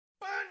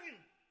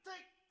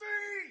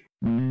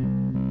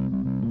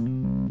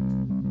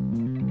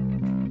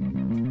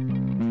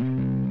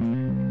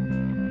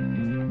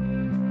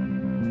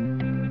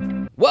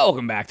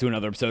Welcome back to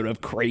another episode of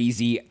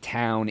Crazy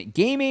Town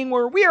Gaming,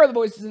 where we are the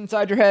voices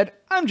inside your head.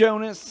 I'm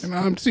Jonas. And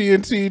I'm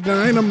TNT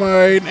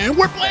Dinomight, and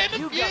we're playing the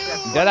Feud.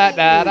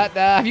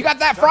 Have you got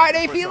that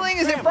Friday feeling?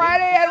 Is it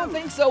Friday? I don't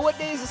think so. What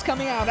day is this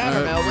coming out? I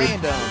don't know.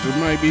 Random. It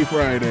might be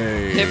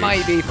Friday. It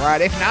might be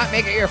Friday. If not,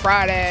 make it your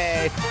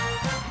Friday.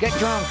 Get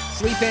drunk.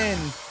 Sleep in.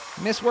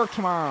 Miss work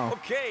tomorrow.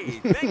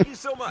 Okay, thank you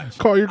so much.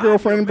 Call your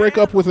girlfriend and break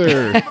up with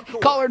her.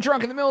 Call her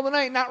drunk in the middle of the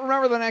night, not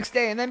remember the next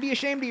day, and then be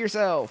ashamed of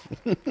yourself.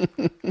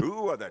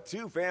 Who are the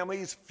two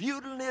families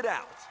feuding it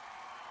out?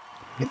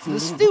 It's the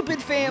stupid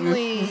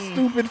family. It's the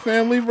stupid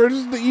family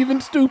versus the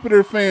even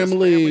stupider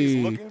family. This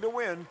family's looking to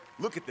win.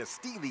 Look at the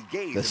steely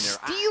gaze in their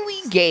steely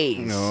eyes.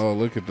 gaze. No,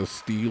 look at the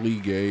steely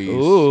gaze.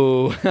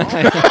 Ooh.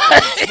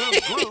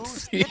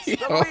 It's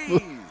the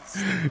Lees.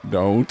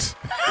 Don't.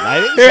 I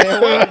didn't say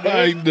a word, dude.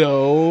 I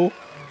know.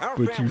 Our But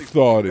you family's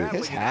thought it.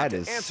 His hat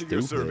is answer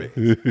your stupid.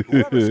 survey.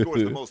 Whoever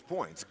scores the most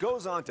points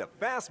goes on to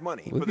fast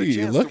money for the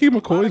chance Lucky to win a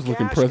lot McCoy's of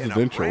looking cash and a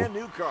presidential. brand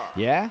new car.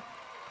 Yeah?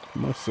 I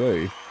must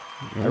say.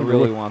 I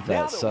really want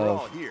Now that that we're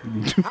all sub. here,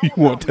 Do how you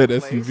want about that we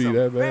play SUV some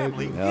that bad?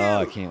 Family Oh,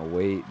 I Feud? can't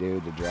wait,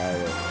 dude, to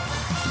drive it.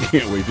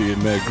 Can't wait to get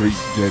in that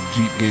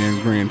Jeep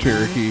Grand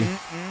Cherokee.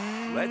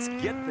 Let's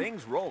get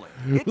things rolling.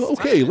 It's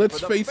Okay, time let's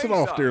for the face it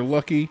off face-off. there,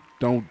 Lucky.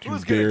 Don't you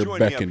Who's gonna dare join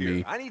me up beckon here?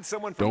 me. I need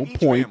someone from Don't each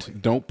point. family.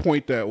 Don't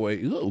point that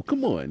way. Oh,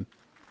 come on.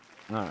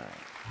 All right.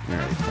 All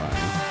right,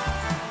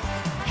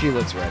 fine. She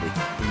looks ready.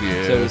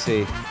 Yeah. So is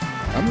he.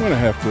 I'm gonna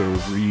have to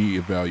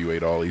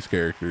reevaluate all these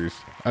characters.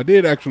 I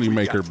did actually We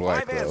make got her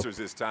black 5 though. answers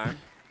this time.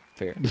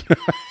 Fair.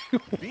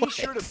 Be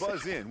sure to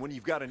buzz in when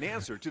you've got an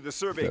answer to the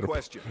survey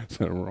question. Is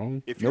that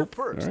wrong? If you're Nope.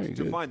 first All right,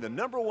 to good. find the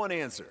 #1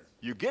 answer,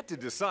 you get to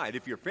decide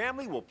if your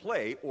family will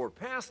play or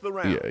pass the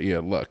round. Yeah,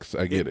 Lux.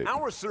 I get In it.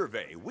 our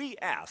survey, we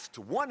asked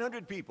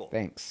 100 people.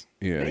 Thanks.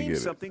 Yeah, I Name get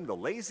it. something the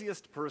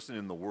laziest person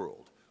in the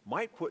world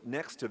might put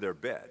next to their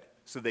bed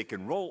so they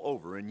can roll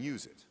over and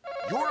use it.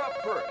 You're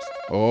up first.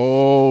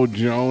 Oh,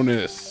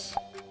 Jonas.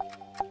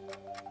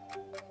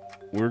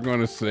 We're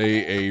gonna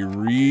say a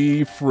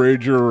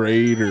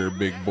refrigerator,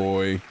 big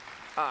boy.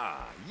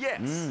 Ah,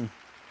 yes.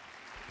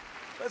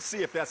 Let's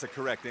see if that's a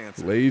correct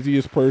answer.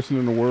 Laziest person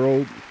in the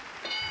world.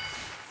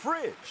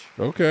 Fridge.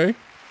 Okay.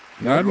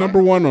 Not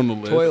 #1 on the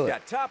list. Toilet.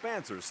 Got top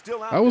answers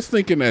still out I was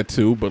thinking that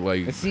too, but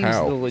like It seems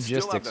how? the there.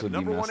 Still have logistics the would be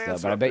 #1 messed up,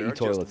 answer but I bet there, you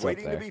toilet's just up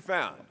waiting there. to be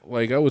found.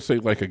 Like I would say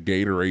like a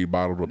Gatorade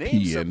bottle to Name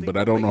pee in, something but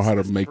I the don't know how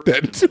to laziest make person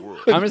that in the into world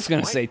I'm just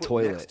gonna might say put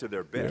toilet. next to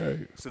their bed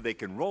Yeah. so they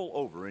can roll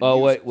over and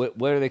Oh, use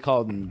what are they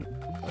called? a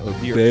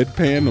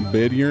bedpan, a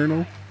bed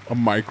urinal, a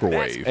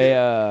microwave.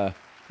 A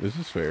This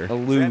is fair. a Is that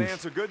Louvre.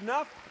 answer good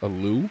enough? A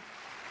loo?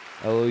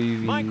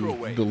 L-O-U-V.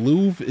 Microwave. The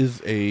Louvre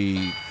is a.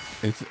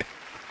 It's.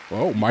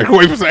 Oh,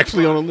 microwave is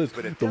actually on the list.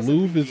 But it The doesn't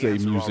Louvre mean is the a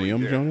answer already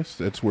museum, there. Jonas.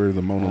 That's where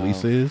the Mona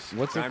Lisa is.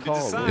 What's it Time to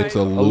called? decide. It's a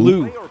A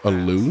loo. loo. A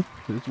loo.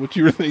 Is what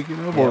you were thinking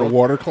of, or a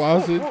water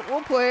closet.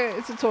 We'll play it.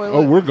 It's a toilet.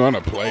 Oh, we're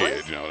gonna play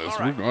it, Jonas. All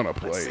right. We're gonna Let's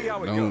play see it.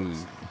 how it Don't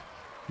goes.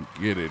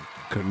 get it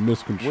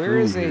misconstrued. Where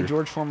is a here.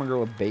 George Foreman girl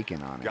with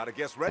bacon on it? Got to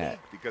guess ready? Yeah.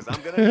 Because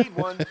I'm going to need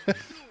one.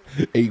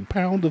 A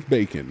pound of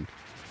bacon.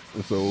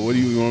 So, what do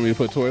you want me to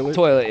put? Toilet?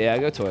 Toilet, yeah,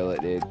 go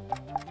toilet, dude.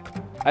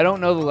 I don't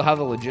know how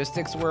the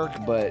logistics work,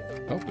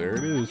 but Oh, there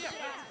it is.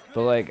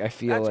 like I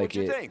feel That's like what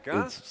you think,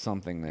 huh? it's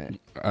something that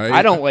I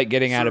I don't like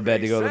getting out of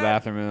bed to Survey go to the said-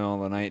 bathroom in the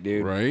middle of the night,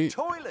 dude. Right?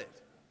 Toilet.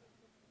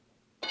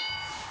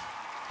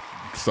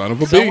 Son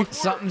of a bee.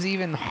 Something's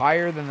even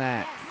higher than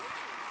that.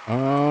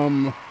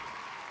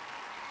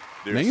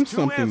 There's Name 2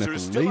 something that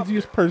answers the still up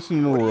laziest there. person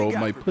in the What do you world got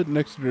might for put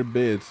next to their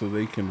bed so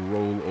they can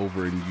roll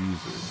over and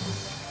use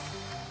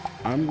it.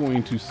 I'm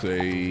going to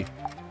say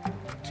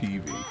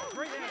TV.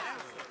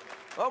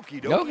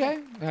 Okie dokie. Okay,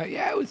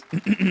 yeah, it was.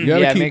 You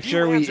gotta yeah, keep- make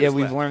sure Few we've answers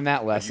left. learned that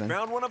Have you lesson.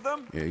 found one of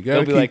them? Yeah, you It'll gotta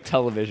be keep. like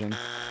television.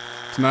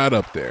 It's not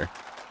up there.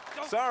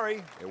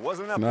 Sorry, it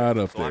wasn't up Not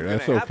there. up so there. I'm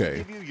That's gonna have to okay.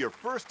 give you your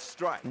first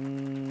strike.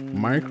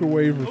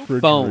 Microwave,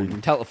 refrigerator.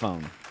 Phone,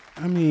 telephone,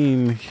 I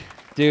mean,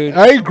 dude.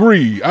 I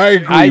agree. I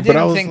agree. I but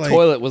didn't I was think like,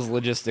 toilet was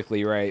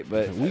logistically right,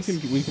 but we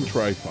can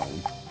try phone.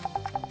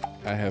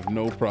 I have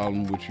no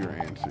problem with your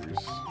answers.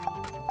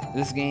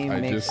 this game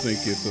I makes. just think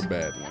it's a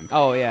bad one.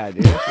 Oh yeah,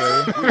 dude.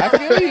 I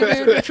feel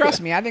you, dude.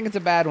 Trust me, I think it's a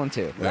bad one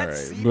too. All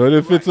Let's right, see but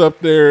if right. it's up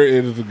there,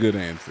 it is a good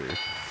answer.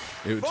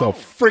 It's a Phone.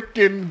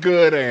 freaking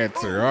good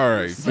answer. All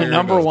right, The fair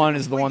number enough. one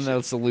is the one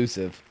that's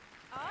elusive.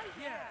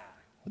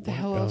 What the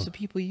hell else are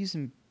people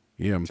using?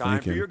 Yeah, I'm Time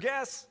for thinking. your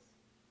guess.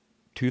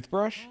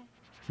 Toothbrush?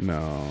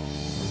 No.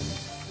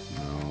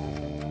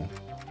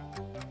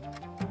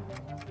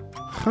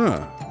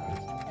 Huh.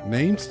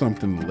 Name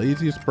something the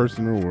laziest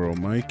person in the world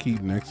might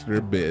keep next to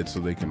their bed so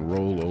they can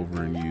roll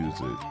over and use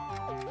it.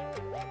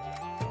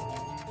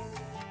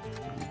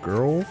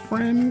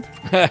 Girlfriend?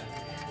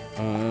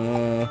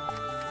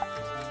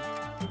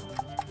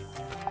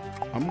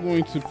 I'm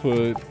going to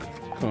put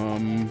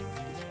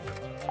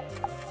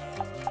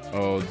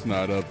Oh, it's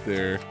not up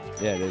there.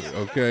 Yeah, it is.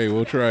 Okay,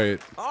 we'll try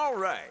it. All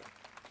right.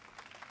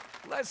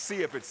 Let's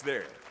see if it's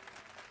there.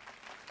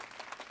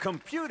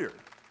 Computer.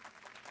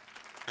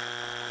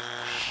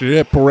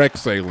 Shipwreck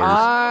sailors.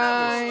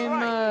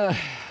 I'm.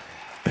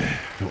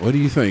 What do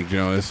you think,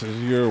 Jonas? This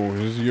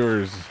is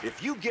yours.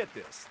 If you get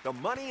this, the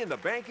money in the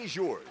bank is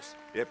yours.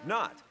 If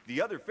not, the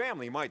other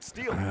family might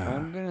steal it.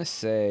 I'm gonna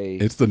say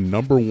It's the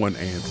 #1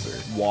 answer.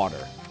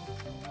 water.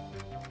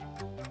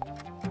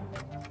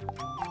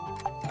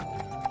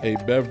 A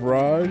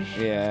beverage.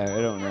 Yeah,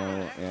 I don't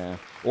know. Yeah,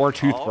 or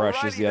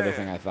toothbrush is the other Alrighty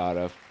thing then. I thought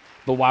of.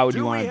 But why would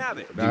you Do want we to? have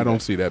it? I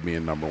don't see that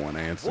being #1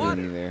 answer. What?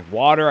 Either.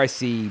 Water, I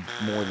see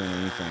more than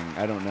anything.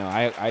 I don't know.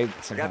 I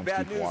sometimes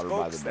bad keep news, water by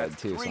folks. the bed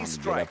That's too, so 3 I'm gonna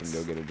get up and strikes.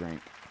 go get a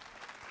drink.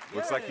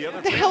 Looks like the other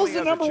What the hell's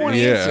family the has a #1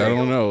 chance. answer? Yeah, I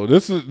don't know.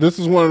 This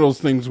is one of those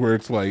things where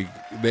it's like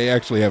they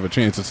actually have a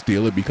chance to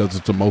steal it because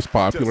it's the most To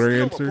popular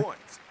steal the answer.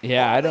 points,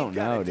 Yeah, all I they don't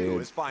gotta know, do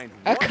dude. is find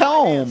A one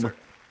comb. answer.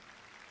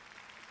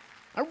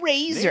 A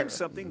razor. Name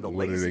something the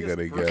What are they laziest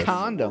gonna person guess? in the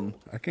Condom. world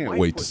I can't might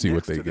wait put to see what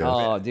next they to get. their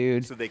Oh, bed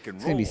dude. so they can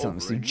It's gonna be roll something.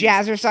 over Some and use it.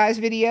 jazzercise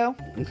video.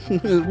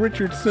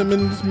 Richard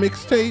Simmons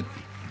mixtape,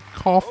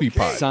 coffee Okay.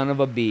 pot. Son of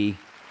a bee.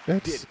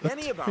 That's Did a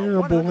any of our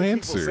terrible 100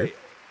 people say answer. it?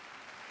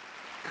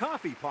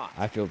 Coffee pot.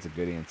 I feel it's a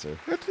good answer.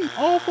 That's an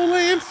awful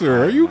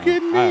answer. Are you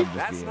kidding me? I'm just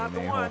That's being not an the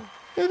a-hole. one.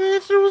 That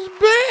answer was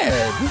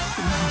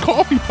bad.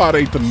 Coffee pot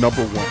ain't the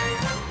 #1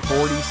 answer.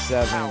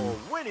 47. Our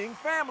winning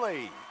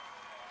family.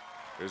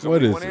 There's What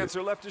only is one it?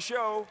 answer left to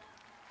show.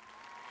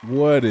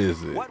 What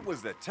is it? What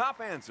was the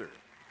top answer?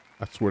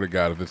 I swear to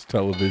God, if it's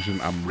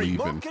television, I'm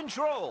Remote leaving.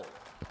 control.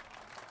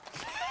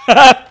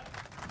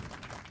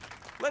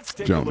 Let's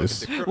take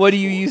Jonas. a look at the What do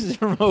you current use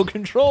the remote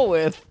control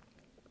with?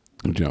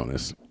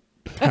 Jonas,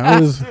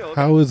 how is Still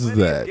how is plenty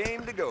of that?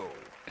 game to go.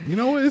 You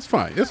know what? It's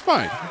fine. It's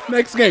fine.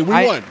 Next game, we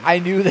won. I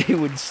knew they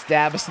would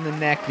stab us in the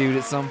neck, dude,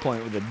 at some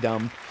point with a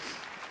dumb.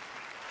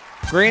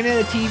 Granted,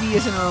 a TV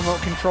isn't a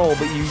remote control,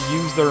 but you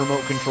use the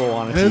remote control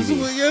on a It's,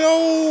 TV.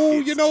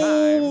 It's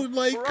time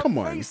like, for a come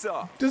on.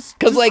 face-off. Just,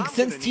 Because, like, I'm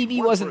since gonna need TV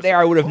one wasn't person there,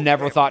 I would have from both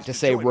never thought families to to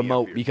say join me up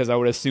remote here. because I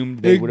would assume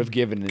they would have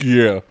given it.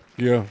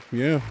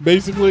 yeah.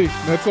 Basically,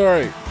 that's all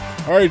right.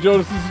 All right,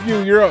 Jonas, this is you.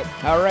 You're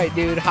up. All right,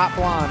 dude, hot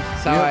blonde.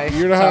 That's how I,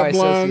 You're the that's how I hot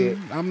blonde.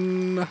 associate.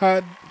 I'm the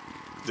hot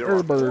There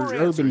are four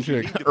urban answers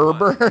you chick. need to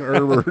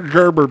find.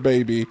 Gerber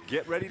baby.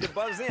 Get ready to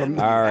buzz in. All when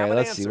you right, have an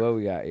let's see answer. what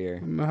we got here.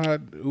 I'm the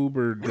hot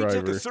Uber We took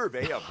driver. a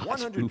survey of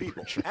 100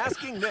 people,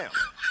 asking them,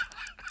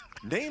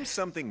 name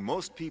something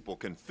most people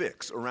can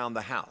fix around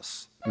the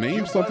house. Name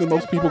You something buzzed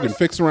most in people can first.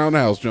 fix around the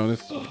house,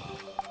 Jonas.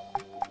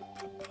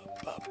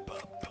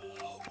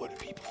 What do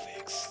people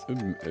fix?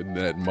 And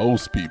that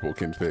most people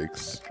can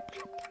fix.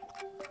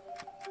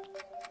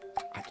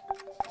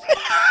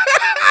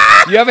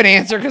 You have an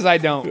answer? Because I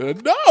don't.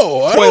 No,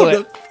 I Toilet.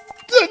 don't know.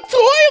 The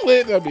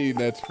toilet. I mean,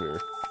 that's fair.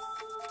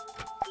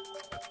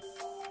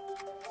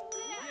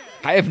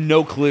 I have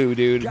no clue,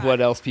 dude,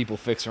 what else people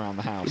fix around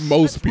the house.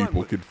 Most Let's run people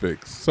with can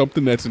fix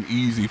something that's an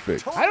easy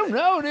fix. I don't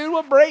know, dude.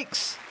 What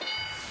breaks?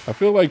 I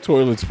feel like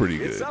toilet's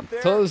pretty It's good. up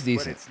there, Toilet's but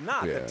decent. it's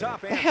not Yeah. the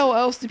top The answer. hell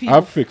else do people?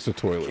 I've fixed a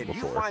toilet Can you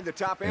before, find the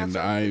top and answer?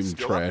 I'm It's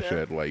still up trash there.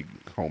 at like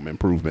home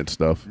improvement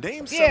stuff.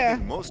 Name something Yeah.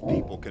 most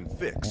people can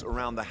fix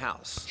around the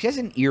house. She has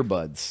an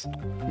earbuds.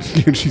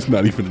 She's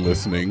not even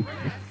listening.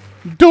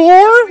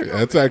 Door.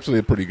 That's actually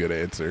a pretty good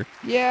answer.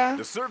 Yeah.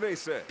 The survey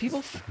says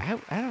People, I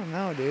don't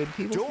know, dude.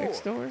 People fix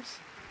Door. doors.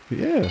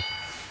 Yeah.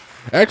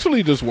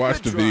 Actually, just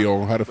watched a Good video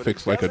try, on how to but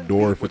fix it like a doesn't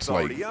door beat if it's what's like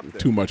already up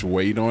there. too much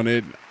weight on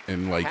it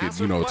and like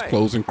Pass it, or it's play?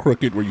 closing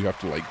crooked where you have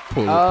to like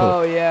pull.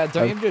 Oh yeah,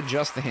 don't you have to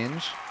adjust the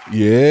hinge?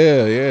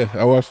 Yeah.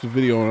 I watched the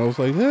video and I was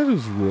like, that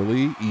is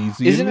really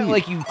easy. Isn't and it neat.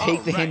 like you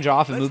take the right, hinge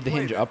off and let's move the play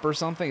hinge that. up or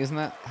something? Isn't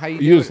that how you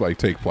you do just it? like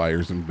take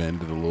pliers and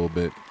bend it a little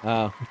bit?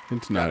 Oh,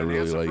 It's not Got an really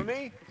answer for like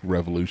me?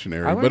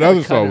 revolutionary, I but learned I how to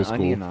just cut thought it an was cool.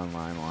 onion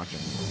online watching.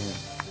 Yeah.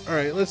 All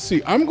right, let's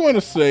see. I'm going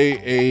to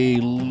say a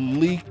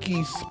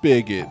leaky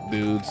spigot,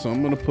 dude. So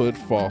I'm going to put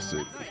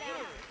faucet.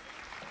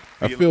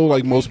 I Feeling feel like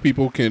lucky? most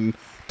people can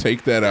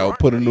take that out, aren't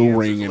put a any new answers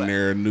ring in left.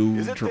 there, a new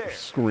Is it there?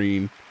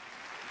 screen.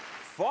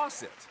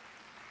 faucet.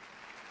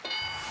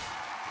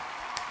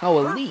 Oh,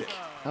 a Perfect. leak.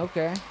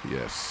 Okay.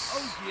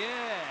 Yes.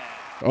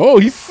 Oh,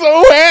 he's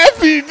so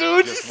happy,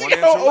 dude. Just You one see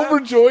how answer left.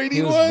 overjoyed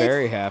He was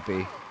very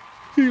happy.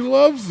 He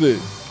loves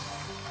it.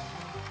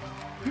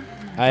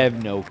 I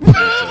have no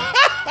answer.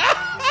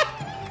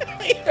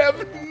 I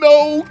have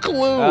no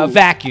clue.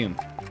 Vacuum.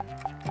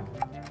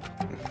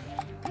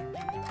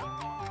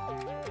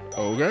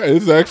 Okay,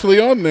 it's actually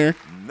on there.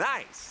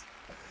 Nice.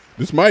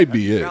 This might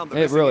be it. Found the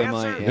It missing really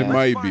answer? might, yeah. It Let's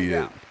might find be it.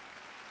 out.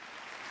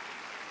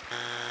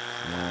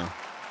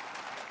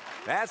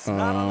 That's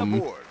not on the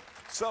board.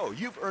 So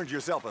you've earned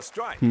yourself a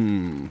strike.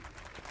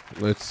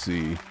 Let's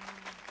see.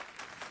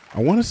 I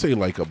want to say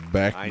like a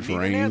back I need an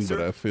drain, answer.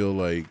 but I feel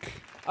like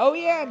Oh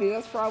yeah, dude.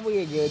 That's probably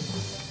a good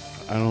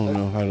I don't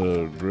know how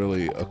to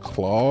really a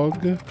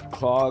clog.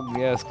 clog.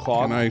 Yes,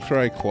 clog. Can I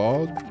try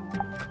clog?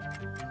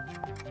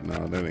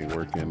 No, that ain't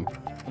working.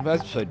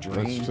 That's a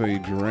drain. Let's say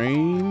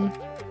drain.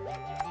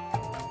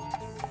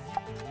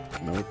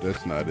 Nope,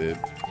 that's not it.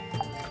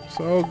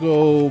 So I'll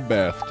go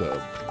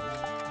bathtub.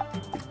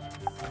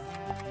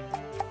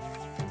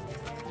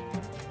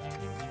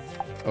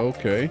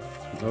 Okay.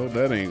 Oh,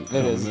 that ain't.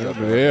 That is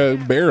Yeah,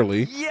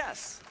 barely.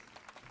 Yes.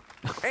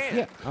 And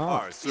Yeah. Oh.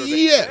 our survey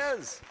Yes.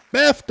 says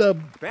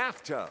Bathtub.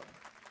 bathtub.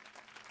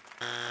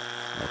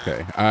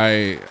 Okay,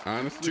 I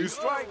honestly, 2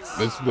 strikes.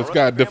 this Our got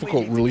other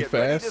difficult family really needs to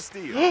get ready to fast.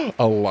 steal.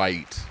 A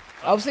light.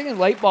 I was thinking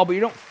light bulb, but you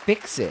don't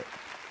fix it.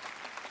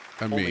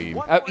 I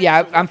mean,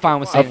 Yeah, I'm fine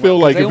with saying. I feel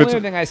like the if only it's-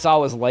 other thing I saw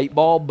was light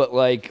bulb, but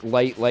like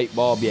light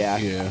bulb, yeah.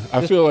 yeah,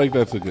 I feel like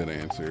that's a good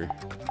answer.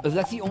 Because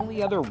that's the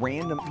only other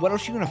random. What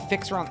else you gonna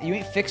fix around? You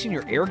ain't fixing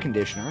your air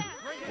conditioner.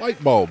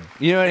 Light bulb.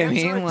 You know what I Answer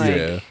mean? it. Like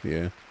Yeah, yeah.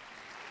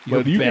 your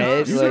But you can-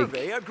 bed, Your like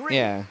survey agrees.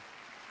 yeah,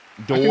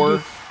 can door.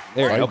 do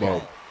There, light okay.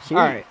 bulb. Sweet.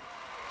 All right,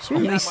 Sweet.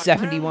 only That, my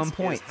 71 friends,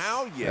 points. is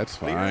how you That's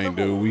clear fine, the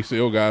dude. board. We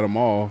still got them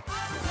all.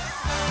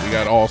 We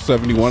got all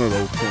 71 of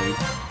those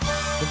points.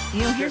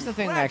 You know, here's the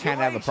thing that I kind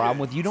of have a problem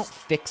with. You don't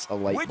fix a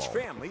light Which bulb.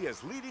 family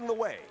is leading the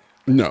way?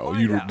 No,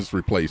 you Find out. just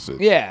replace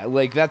it. Yeah,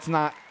 like that's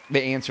not the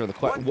answer to the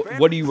question. One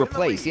What do you family's in the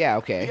replace? lead. Yeah,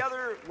 okay. The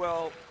other,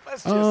 well,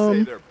 let's just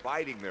say they're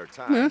biding their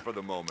time yeah. for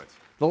the moment.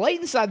 The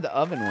light inside the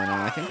oven went on.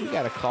 I think we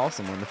got to call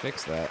someone to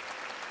fix that.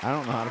 I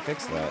don't know how to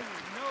fix that.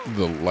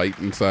 The light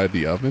inside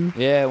the oven.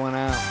 Yeah, it went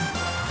out.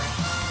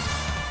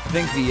 I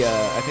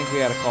think we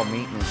got to call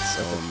maintenance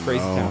at the Crazy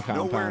Town Nowhere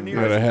compound. near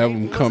Gotta as have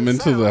painful them as come it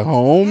into the sounds.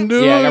 home,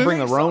 dude. Yeah, I got to bring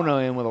the Rona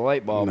in with a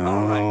light bulb.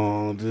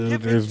 No, dude.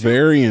 Give There's it to-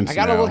 variance. I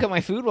got to now. look at my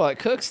food while it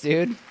cooks,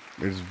 dude.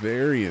 There's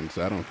variance.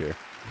 I don't care.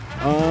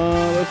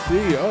 Let's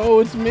see. Oh,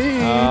 it's me.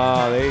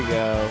 Oh, there you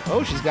go.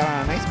 Oh, she's got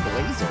on a nice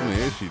blazer.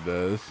 There she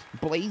does.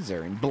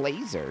 Blazer and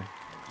blazer.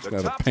 The got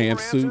a top 4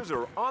 pantsuit. answers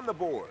are on the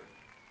board.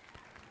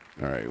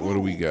 All right, what do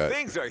we Ooh, got?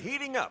 Things are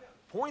heating up.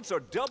 Points are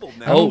doubled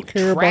now. I don't Oh,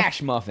 care about-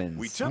 trash muffins.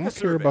 We I took don't a care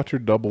survey. about your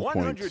double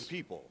 100 points.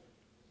 people.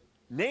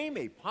 Name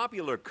a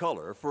popular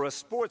color for a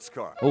sports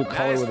car. Oh,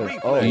 color with a-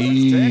 reflexes, oh. Tex.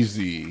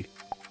 Easy.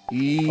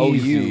 Easy.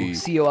 O-U.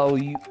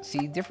 C-O-L-U.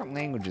 See, different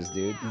languages,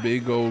 dude.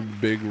 Big old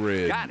big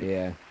red. Got it.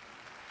 Yeah.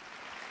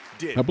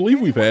 Did I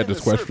believe we've anyone had in the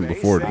this question survey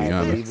before, to say be I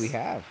honest. believe we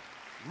have.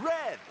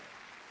 Red.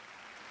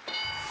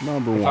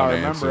 Number If one I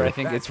remember, answer. I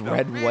think it's That's the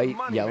red, big white,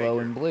 money yellow,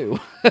 maker. and blue.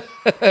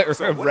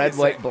 So Or what do red, you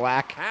white, say?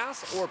 black.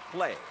 Pass or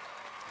play?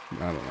 I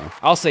don't know.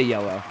 I'll say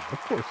yellow.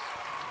 Of course.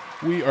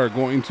 We are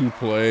going to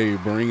play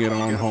Bring It On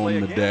Gonna Home play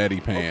to again? Daddy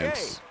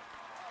Pants.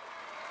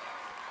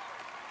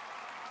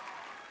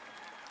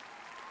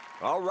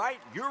 All right,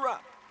 you're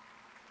up.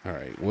 All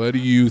right. What do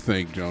you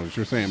think, Jones?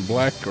 You're saying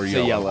black or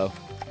Say yellow?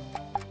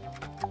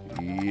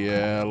 yellow.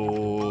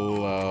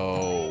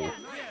 Yellow.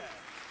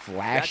 Flashy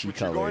That's what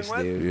you're colors,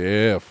 going with? dude.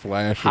 Yeah,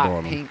 flash it Hot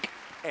on 'em. pink.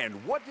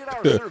 And what did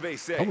our survey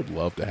say? I would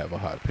love to have a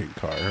hot pink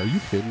car. Are you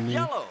kidding me?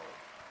 Yellow.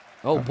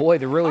 Oh boy,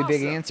 the really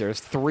big Awesome. answer is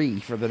 3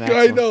 for the next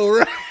I one. know,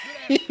 right?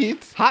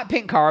 Hot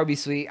pink car would be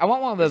sweet. I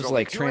want one of There's those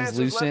only like 2 answers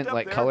translucent, left up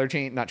like there. color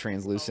change, not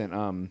translucent.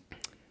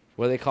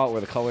 What do they call it?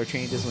 Where the color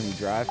changes when you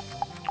drive?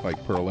 Like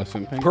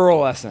pearlescent pink?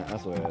 Pearlescent.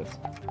 That's what it is.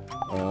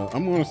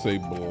 I'm going to say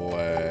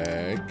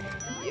black.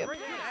 Yep.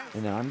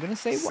 And then I'm gonna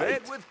say Say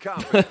white. it with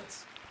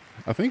confidence.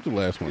 I think the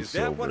last one's Is that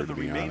silver, one of to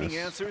the be remaining honest.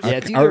 answers? Yeah, I,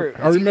 it's either-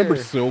 I remember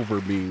it's either-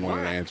 silver being one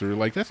of the answers.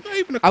 Like, that's not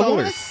even a I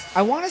color.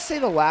 want to say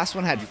the last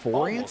one had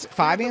almost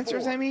 5 cleared the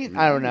answers. board. I mean,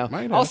 I don't know.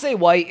 Might have. I'll say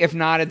white. If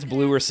not, it's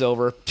blue or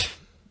silver.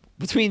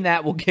 Between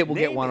that, we'll get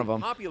Name one a of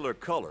them. popular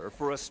color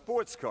for a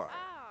sports car.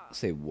 I'll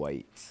say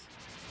white.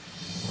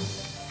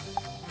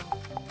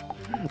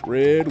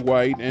 Red,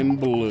 white, and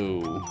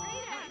blue.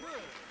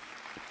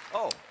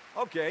 Oh,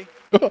 okay.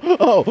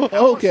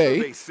 Oh, okay.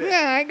 Survey said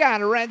Yeah, I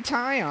got a red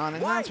tie on,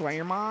 and White. that's why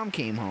your mom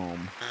came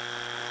home.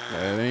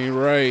 That ain't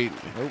right.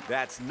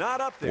 That's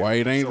not up there.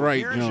 White ain't So right,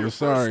 here's no, your first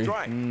sorry.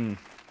 strike.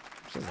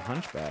 She's a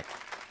hunchback.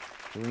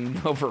 She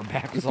leaned over, her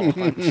back was all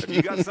hunched. Have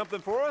you got something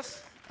for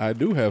us? I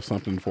do have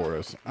something for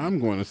us. I'm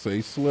going to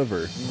say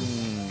sliver.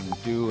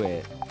 Do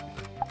it.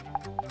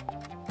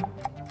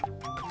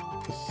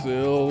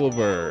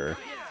 Silver.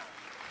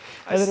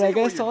 And then see I where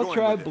guess you're I'll going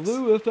try with this.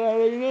 blue if that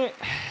ain't it.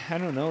 I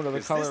don't know what other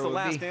Is color this it the would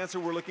last be. answer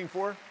we're looking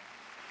for?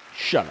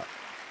 Shut up.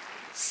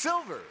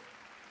 Silver.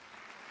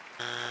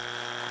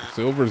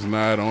 Silver's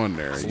not on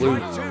there. Blue.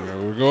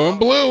 We're going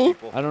blue.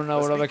 I don't know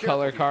Let's what be other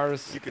color careful.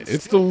 cars. You can It's the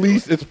still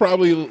least. It's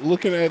probably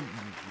looking at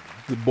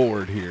the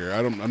board here.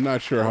 I'm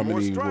not sure how One more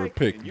many were strike,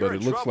 picked, and you're but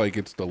in it looks trouble. like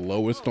it's the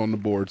lowest on the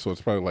board, so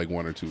it's probably like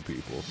 1 or 2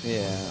 people.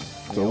 Yeah.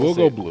 So we'll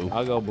go blue.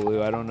 I'll go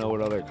blue. I don't know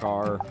what other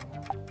car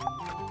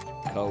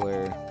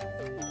color.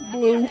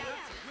 Blue.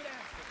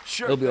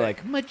 Sure It'll be thing.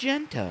 like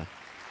magenta.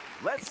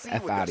 Let's see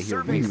F what outta the here,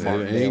 survey we said.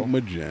 Mark. It ain't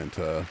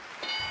magenta.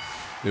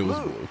 It was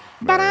blue.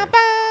 Ba-da-ba!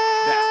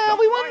 That's the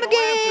We won the final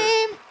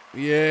game!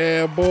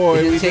 Yeah, boy,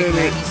 We we did take did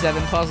it.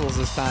 97 puzzles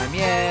this time.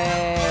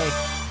 Yay!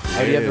 Oh,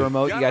 do you have the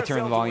remote? You gotta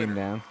turn the volume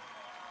down.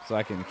 So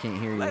I can't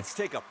hear you. Let's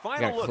take a I final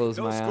gotta look close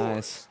at those my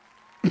scores.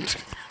 eyes.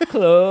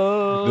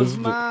 Close This is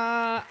the-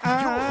 my This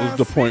eyes. is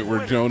the point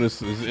where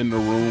Jonas is in the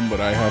room, but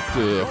I have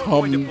to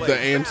hum the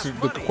answer,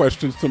 the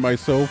questions to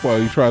myself while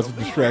he tries to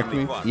distract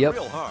me. Fought Yep.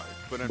 real hard,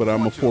 But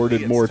I'm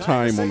afforded unfortunately, more it's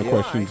time to time on the say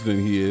questions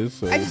than he is.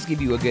 So, I just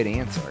give you a good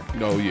answer.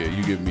 no, yeah,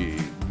 you give me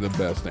the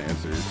best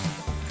answers.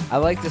 I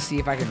like to see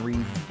if I can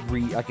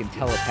I can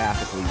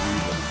telepathically read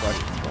what the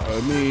question was. I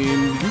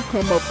mean, you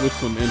come up with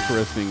some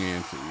interesting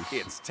answers.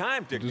 It's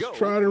time to Just go.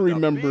 try to with a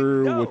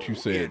remember big what you no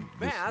said in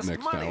this fast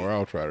next money. time, or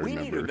I'll try to We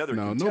need remember. another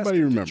No, contestant nobody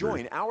to remembers.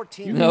 join our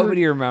team.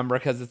 Nobody remember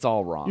because it's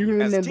all wrong. You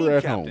can As team remember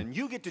at captain, home.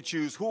 you get to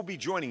choose who will be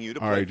joining you to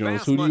All play right,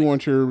 Jonas. fast Who do money. you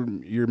want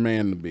your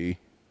man to be?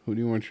 Who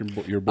do you want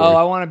your boy? Oh,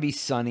 I want to be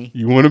Sunny.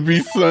 You want to be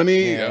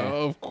Sunny? Yeah.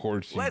 Oh, of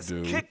course you Let's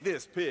do. kick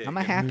this pig. I'm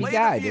a and happy play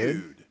guy, the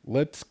dude. feud.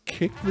 Let's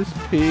kick this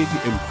pig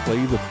and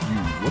play the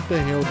feud. What the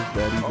hell does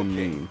that even Okay.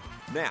 mean?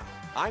 Now,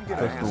 I'm going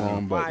to Press the ask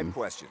wrong you button. 5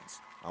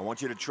 questions. I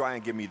want you to try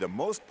and give me the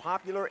most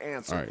popular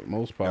answer. All right,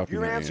 most Now, if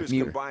your popular answers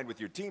answer. combined with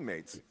your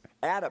teammates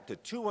add up to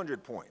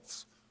 200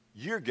 points,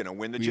 you're going to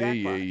win the Yeah,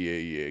 jackpot.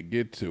 yeah.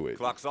 Get to it.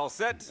 Clock's all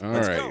set. All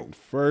Let's right, go.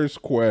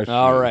 first question.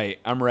 All right,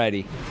 I'm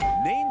ready.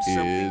 Name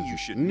something you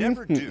should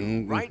never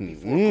do right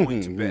before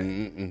going to bed.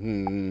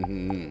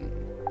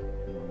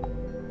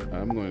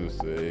 I'm going to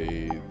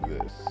say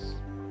this.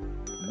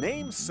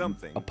 Name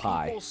something A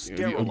pie. people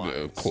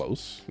sterilize.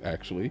 Close,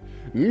 actually.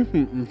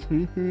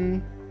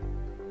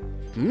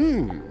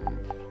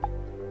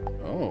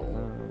 Oh.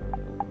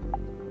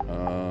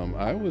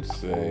 I would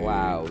say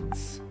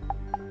Clouds.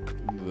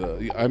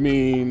 I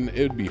mean,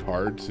 it'd be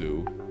hard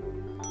to.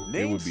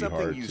 Name would be something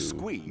hard you to do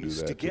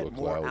squeeze that to to a get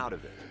more cloud. out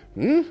of it.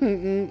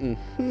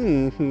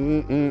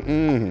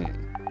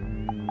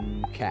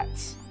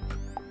 Cats.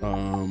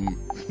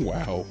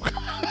 Wow.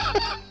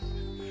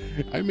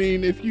 I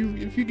mean, if you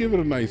give it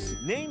a nice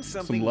Name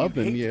something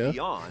loving, you hate to yeah. be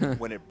on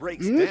when it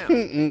breaks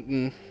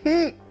down.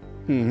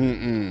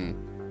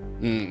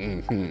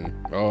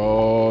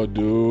 Oh,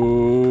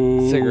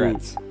 dude.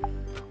 Cigarettes.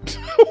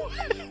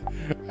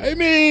 I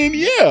mean,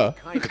 yeah.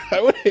 Kind of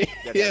I would hate.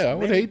 that Yeah, has I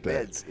would many hate that.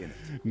 beds in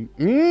it.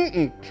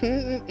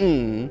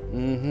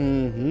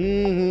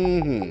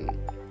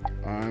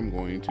 I'm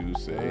going to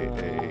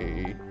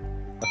say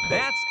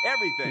That's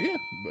everything.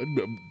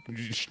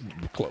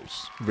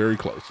 close, very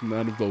close.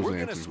 None of those We're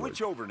gonna answers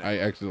switch worked. over now. I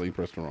accidentally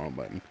pressed the wrong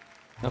button.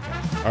 Okay.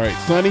 All right,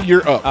 Sonny,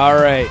 you're up. All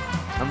right,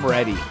 I'm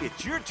ready.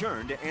 It's your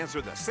turn to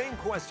answer the same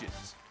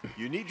questions.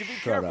 You need to be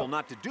Shut careful up.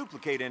 not to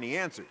duplicate any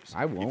answers.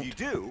 I won't. If you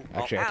do,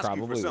 Actually, I I'll ask you for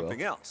probably will.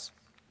 something else.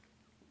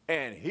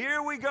 And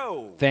here we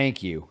go.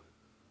 Thank you.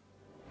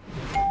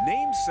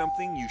 Name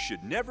something you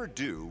should never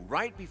do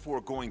right before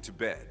going to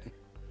bed.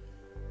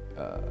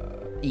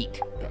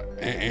 Eat.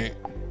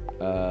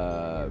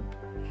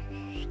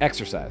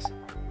 Exercise.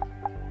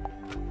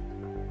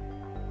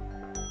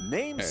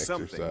 Name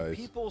something Exercise.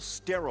 people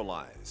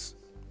sterilize.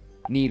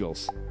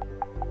 Needles.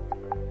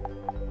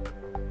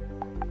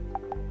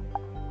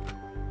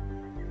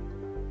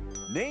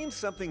 Name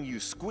something you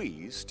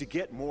squeeze to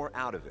get more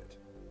out of it.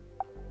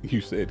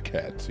 You said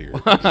cats here.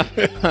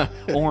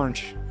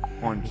 Orange.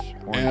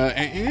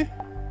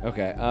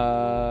 Okay.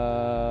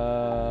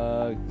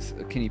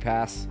 Can you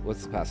pass?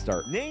 What's the pass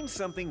start? Name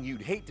something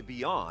you'd hate to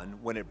be on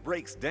when it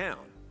breaks down.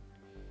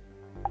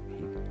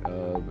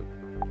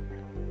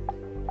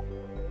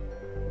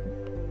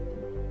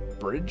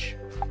 Bridge.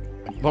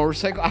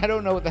 Motorcycle. I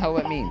don't know what the hell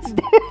that means.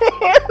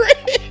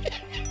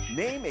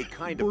 Name a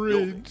kind of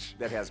building Bridge.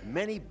 that has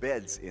many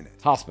beds in it.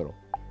 Hospital.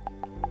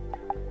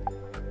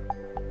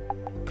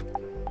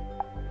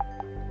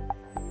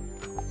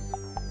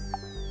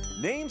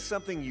 Name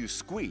something you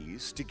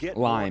squeeze to get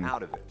Lime. more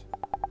out of it.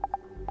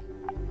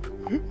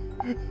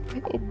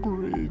 A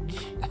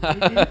bridge.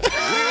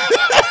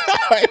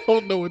 I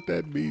don't know what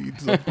that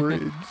means. A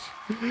bridge.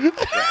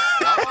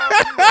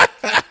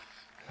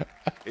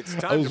 It's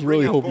time I was to bring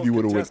really out hoping both you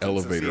would've went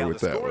contestants and see elevator how with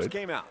the that scores one.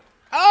 came out.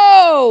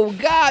 Oh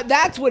God,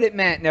 that's what it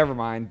meant. Never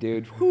mind,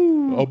 dude.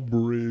 Whew. A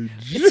bridge.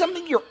 It's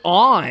something you're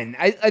on.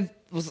 I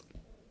was.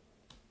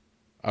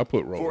 I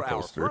put roller For our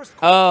coaster. first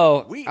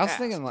Oh, we I was asked,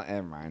 thinking.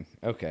 Never mind.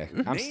 Okay,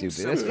 I'm name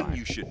stupid. It's something fine.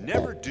 you should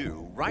never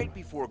do right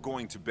before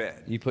going to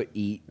bed. You put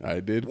eat,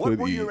 I did What put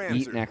were E. your eat,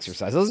 answers? and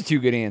exercise. Those are two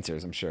good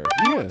answers, I'm sure.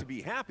 You Yeah. have to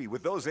be happy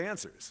with those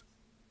answers.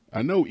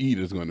 I know eat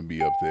is going to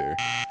be up there.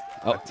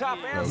 Oh, A top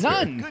answer.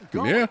 None. Good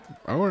going. Yeah.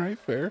 All right.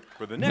 Fair.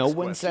 For the next No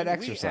one said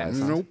question, we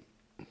exercise. asked, Nope.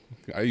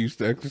 I used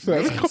to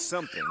exercise. Name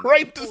something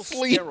Right to people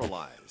sleep.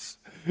 sterilize.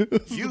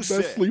 This is You the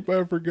said best sleep I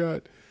ever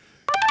got.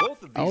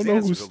 both of these I don't know who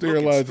answers are looking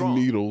sterilized strong.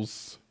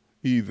 needles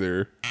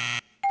either.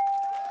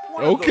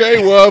 One of those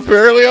Okay, well,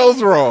 apparently I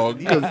was wrong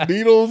because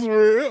needles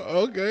were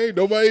okay.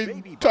 Nobody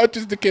Baby.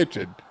 touches the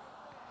kitchen.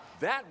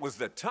 That was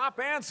the top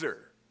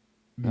answer.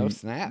 no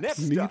snaps. Next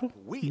Needle, up,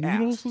 we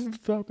needles asked, was the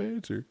top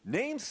answer.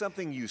 name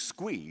something you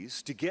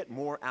squeeze to get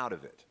more out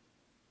of it.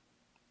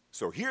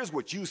 So here's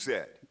what you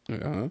said.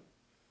 Uh-huh.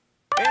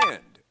 And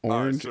Orange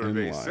our and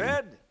survey lime.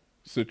 said,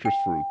 Citrus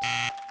fruits.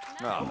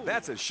 oh,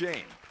 that's a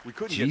shame. We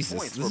couldn't get Jesus,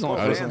 points this for is both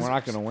one answers. we're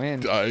not going to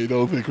win. I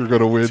don't think we're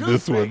gonna win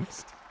this one.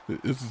 Toothpaste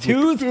This is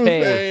Toothpaste.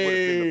 would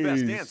have been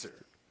the best answer.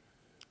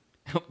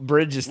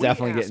 Bridge is We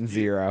definitely asked getting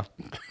you. 0.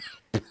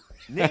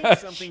 Name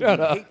something you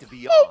hate to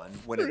be on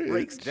when it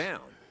breaks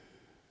down.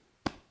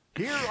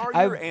 Here are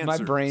your answers.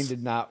 My brain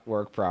did not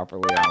work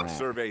properly Our on that.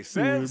 survey when it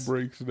says,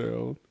 breaks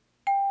down.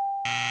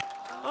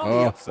 on the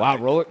upside, wow,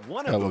 roll it.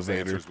 one of those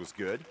Elevator. answers was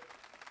good.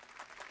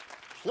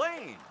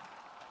 Plane.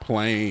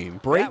 Plane.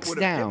 Breaks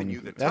would've given down. you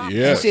the That's, top. You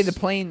Yes. say the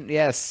plane,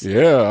 yes.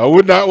 Yeah, I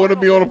would not want to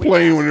be on a Well, we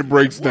plane when asked it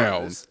breaks you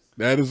down. was.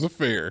 That is a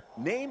fair.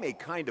 Name a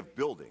kind of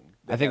building.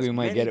 I think we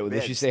might get it.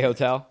 Did she say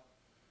hotel?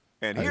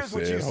 And I here's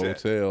what you said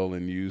said. hotel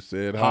and you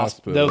said Hosp-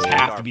 hospital. those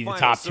have Our to be the final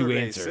top two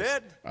survey answers.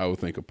 said, I would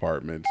think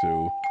apartment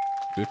too.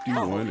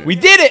 51. We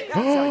did it! That's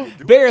how you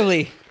do it.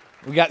 Barely.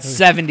 We got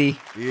 70.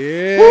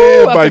 Yeah,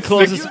 Woo, by that's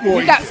the 6 closest. points.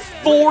 We got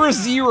 4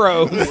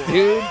 zeros,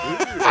 dude.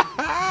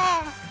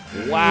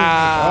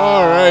 Wow.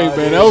 All right,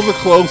 man. That was a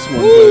close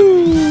one.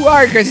 Woo! All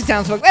right, Crazy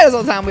Townsfolk, that is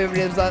all the time we have for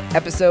this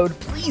episode.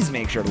 Please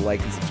make sure to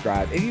like and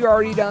subscribe. If you've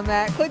already done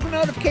that, click the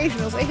notification.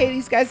 It'll say, hey,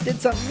 these guys did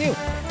something new.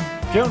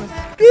 Jonas.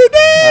 Good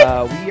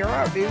night. We are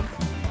out, dude.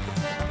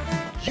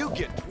 You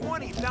get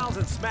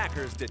 20,000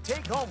 smackers to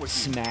take home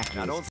with you. Smackers. Now don't